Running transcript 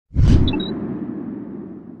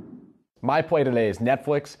My play today is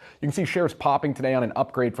Netflix. You can see shares popping today on an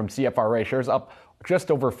upgrade from CFRA. Shares up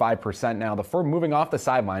just over 5% now. The firm moving off the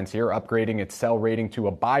sidelines here, upgrading its sell rating to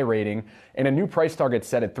a buy rating and a new price target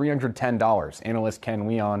set at $310. Analyst Ken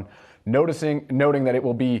Leon noting that it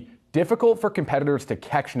will be difficult for competitors to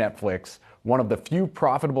catch Netflix, one of the few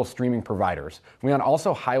profitable streaming providers. Leon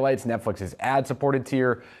also highlights Netflix's ad-supported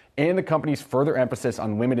tier and the company's further emphasis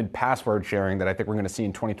on limited password sharing that I think we're going to see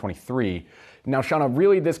in 2023. Now, Shauna,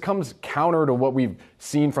 really this comes counter to what we've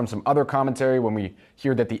seen from some other commentary when we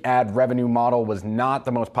hear that the ad revenue model was not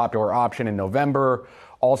the most popular option in November.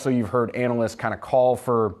 Also, you've heard analysts kind of call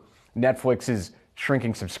for Netflix's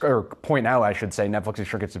shrinking point out, I should say, Netflix's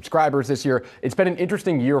shrinking subscribers this year. It's been an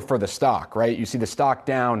interesting year for the stock, right? You see the stock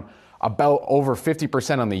down about over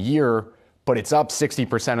 50% on the year, but it's up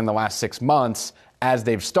 60% in the last 6 months as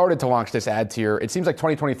they've started to launch this ad tier. It seems like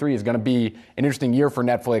 2023 is going to be an interesting year for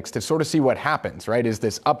Netflix to sort of see what happens, right? Is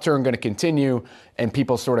this upturn going to continue and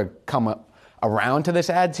people sort of come around to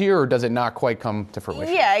this ad tier, or does it not quite come to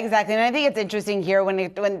fruition? Yeah, exactly. And I think it's interesting here when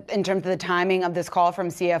in terms of the timing of this call from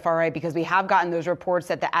CFRA, because we have gotten those reports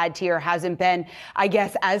that the ad tier hasn't been, I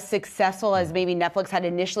guess, as successful as maybe Netflix had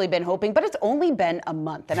initially been hoping, but it's only been a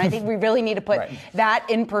month. And I think we really need to put that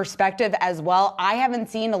in perspective as well. I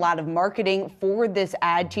haven't seen a lot of marketing for this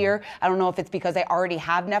ad tier. I don't know if it's because I already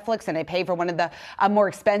have Netflix and I pay for one of the more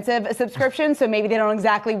expensive subscriptions, so maybe they don't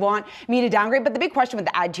exactly want me to downgrade. But the big question with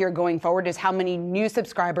the ad tier going forward is how many new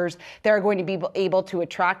subscribers they're going to be able to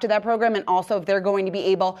attract to that program, and also if they're going to be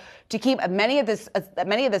able to keep many of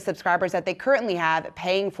the subscribers that they currently have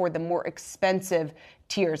paying for the more expensive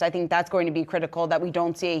tiers. I think that's going to be critical, that we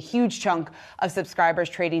don't see a huge chunk of subscribers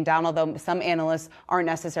trading down, although some analysts aren't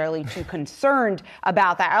necessarily too concerned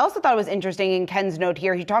about that. I also thought it was interesting in Ken's note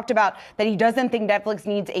here, he talked about that he doesn't think Netflix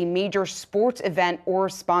needs a major sports event or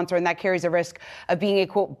sponsor, and that carries a risk of being a,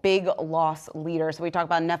 quote, big loss leader. So we talk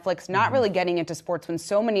about Netflix not really getting into sports when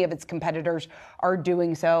so many of its competitors are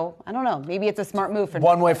doing so. I don't know. Maybe it's a smart move for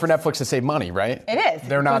One Netflix. way for Netflix to save money, right? It is.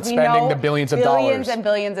 They're not spending the billions of dollars. Billions and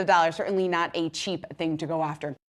billions of dollars. Certainly not a cheap thing to go after.